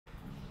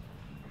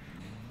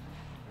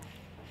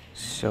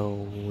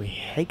So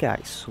hey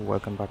guys,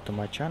 welcome back to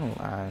my channel,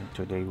 and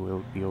today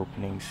we'll be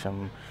opening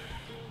some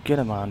good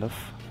amount of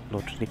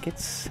lottery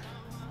tickets,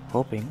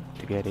 hoping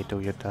to get a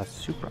Toyota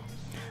Supra.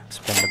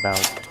 Spend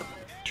about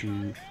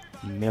 $2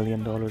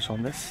 million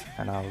on this,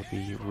 and I'll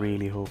be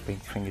really hoping,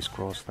 fingers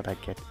crossed, that I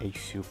get a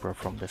Supra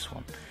from this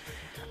one.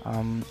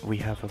 We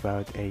have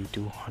about a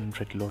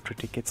 200 lottery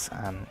tickets,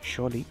 and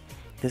surely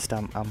this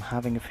time I'm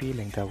having a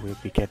feeling that we'll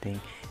be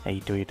getting a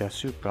Toyota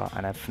Supra,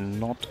 and if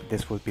not,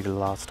 this will be the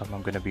last time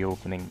I'm going to be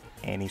opening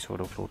any sort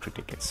of lottery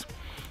tickets.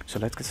 So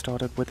let's get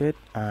started with it,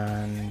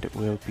 and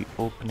we'll be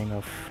opening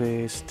our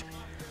first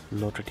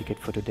lottery ticket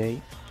for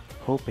today,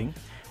 hoping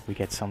we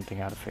get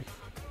something out of it.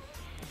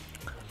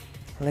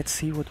 Let's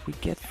see what we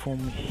get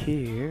from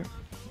here.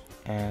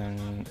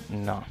 And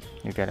no,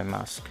 you get a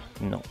mask.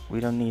 No,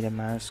 we don't need a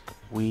mask.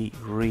 We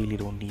really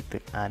don't need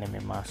the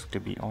anime mask, to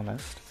be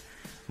honest.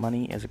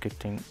 Money is a good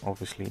thing,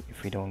 obviously.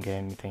 If we don't get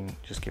anything,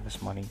 just give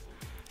us money.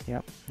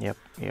 Yep,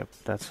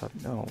 that's up.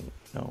 No,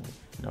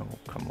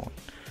 come on.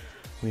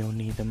 We don't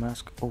need the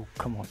mask. Oh,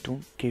 come on,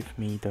 don't give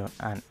me the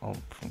oh,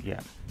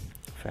 yeah,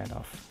 fair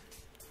enough.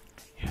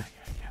 Yeah.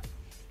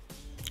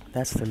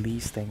 That's the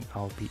least thing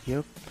I'll be.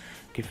 Yep,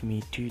 give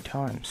me 2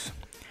 times.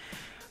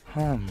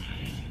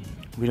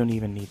 We don't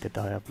even need the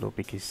Diablo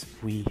because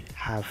we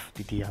have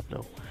the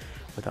Diablo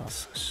with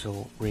us,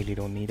 so really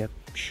don't need it.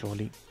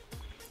 Surely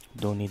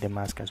don't need the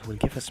mask as well.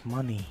 Give us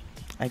money.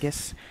 I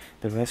guess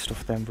the rest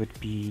of them would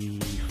be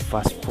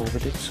fast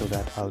forwarded so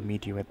that I'll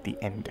meet you at the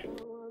end.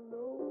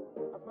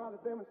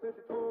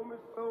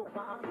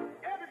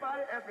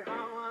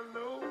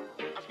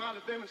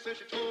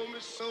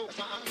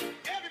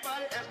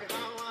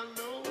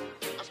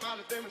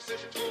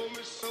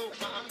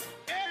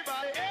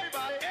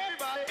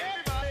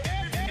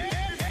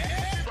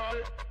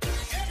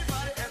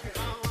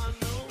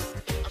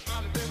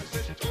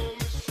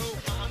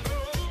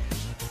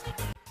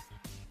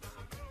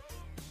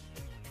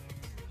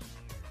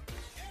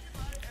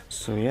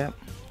 So yeah,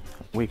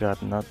 we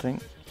got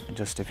nothing,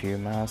 just a few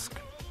masks,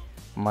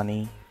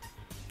 money,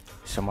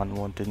 some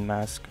unwanted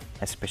mask,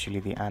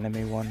 especially the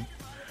anime one,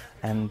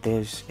 and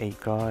there's a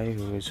guy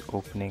who is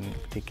opening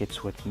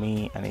tickets with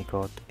me, and he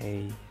got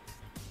a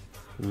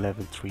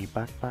level 3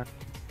 backpack.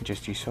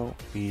 Just you saw,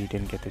 we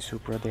didn't get the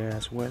Supra there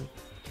as well.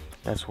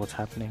 That's what's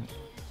happening.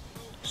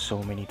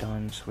 So many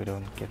times we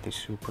don't get the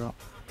Supra.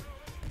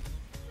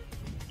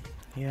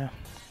 Yeah,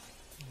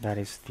 that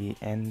is the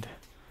end.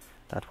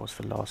 That was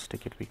the last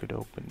ticket we could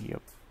open.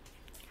 Yep.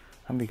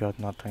 And we got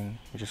nothing.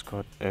 We just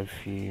got a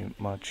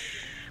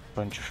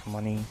bunch of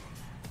money,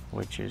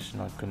 which is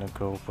not gonna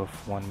go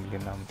above 1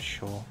 million, I'm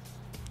sure.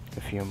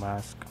 A few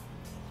masks,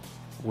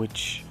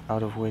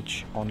 out of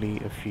which only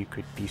a few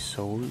could be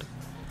sold,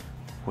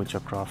 which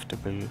are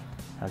craftable.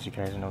 As you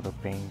guys know, the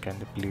pink and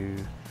the blue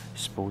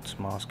sports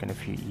mask and a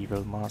few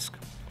evil masks.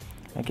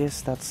 I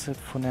guess that's it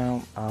for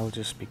now. I'll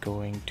just be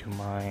going to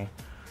my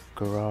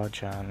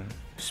garage and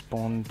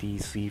spawn the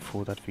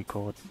Z4 that we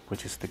got,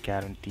 which is the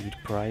guaranteed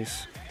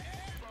price,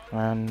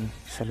 and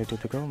sell it to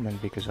the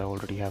government because I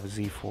already have a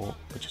Z4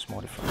 which is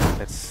modified.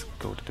 Let's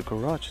go to the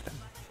garage then.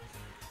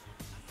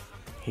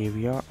 Here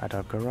we are at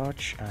our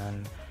garage,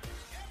 and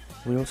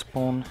we'll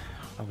spawn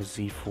our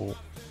Z4,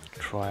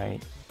 try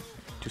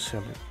to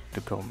sell it to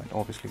the government.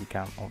 Obviously we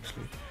can't,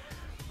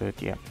 but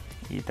yeah,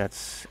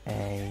 that's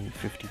a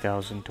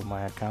 50,000 to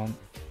my account,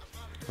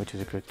 which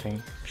is a good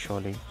thing,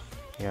 surely.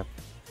 Yep,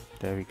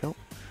 there we go.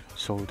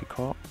 Sold the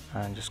car,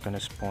 and just gonna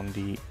spawn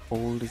the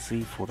old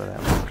Z4 that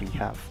I already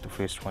have, the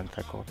first one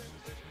that I got.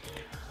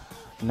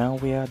 Now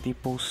we are at the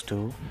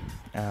postal,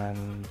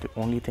 and the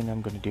only thing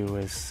I'm gonna do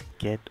is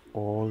get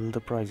all the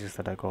prizes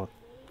that I got,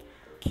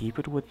 keep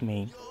it with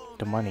me,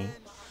 the money,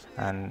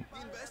 and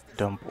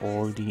dump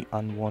all the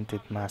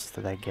unwanted masks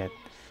that I get,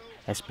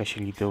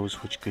 especially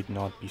those which could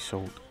not be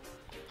sold.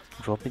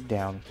 Drop it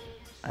down,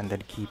 and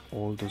then keep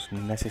all those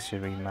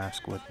necessary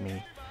masks with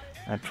me,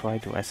 and try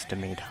to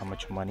estimate how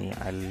much money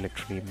I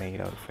literally made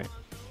out of it.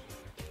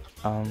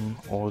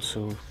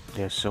 Also,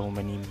 there's so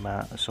many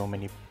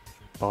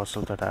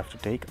parcels that I have to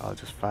take. I'll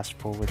just fast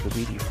forward the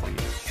video for you.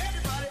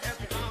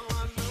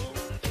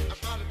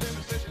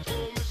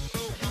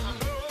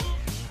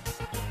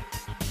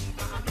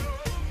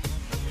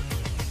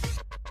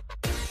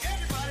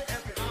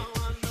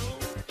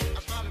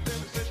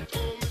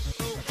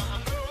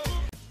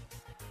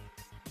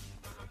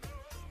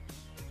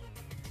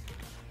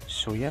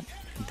 So yeah,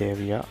 there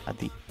we are at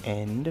the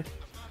end.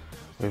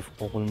 We've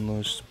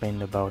almost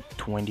spent about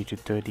 20 to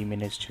 30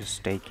 minutes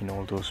just taking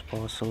all those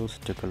parcels.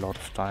 Took a lot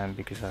of time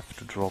because I have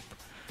to drop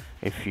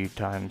a few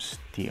times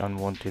the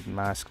unwanted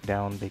mask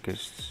down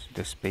because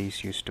the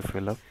space used to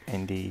fill up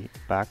in the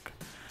back.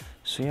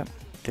 So yeah,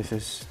 this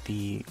is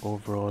the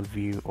overall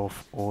view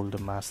of all the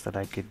masks that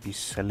I could be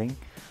selling.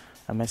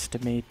 I'm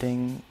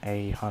estimating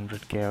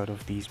 100k out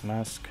of these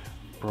masks,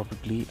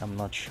 probably, I'm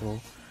not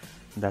sure.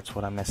 That's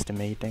what I'm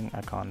estimating.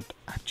 I can't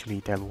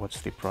actually tell what's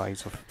the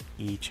price of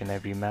each and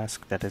every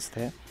mask that is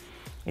there.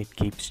 It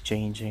keeps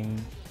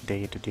changing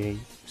day to day,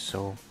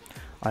 so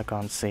I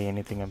can't say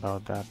anything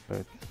about that,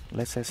 but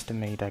let's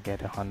estimate I get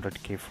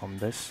 100k from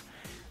this,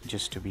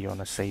 just to be on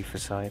a safer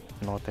side,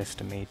 not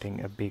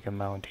estimating a big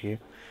amount here.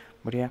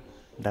 But yeah,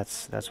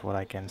 that's what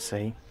I can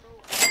say.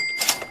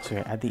 So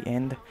at the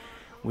end,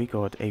 we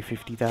got a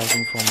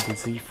 50,000 from the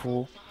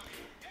Z4,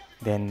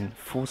 then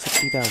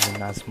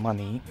 460,000 as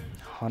money,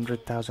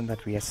 100,000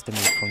 that we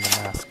estimate from the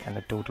mask, and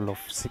a total of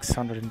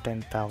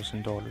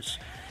 $610,000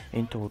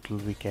 in total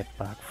we get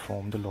back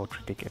from the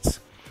lottery tickets.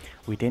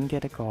 We didn't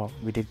get a car,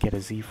 we did get a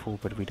Z4,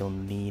 but we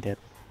don't need it.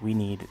 We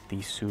need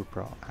the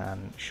Supra,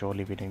 and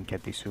surely we didn't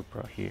get the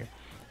Supra here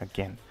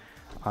again.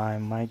 I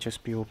might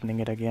just be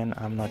opening it again,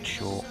 I'm not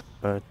sure,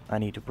 but I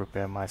need to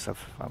prepare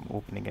myself if I'm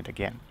opening it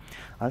again.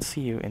 I'll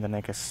see you in the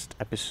next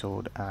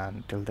episode,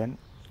 and till then,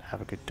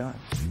 have a good time.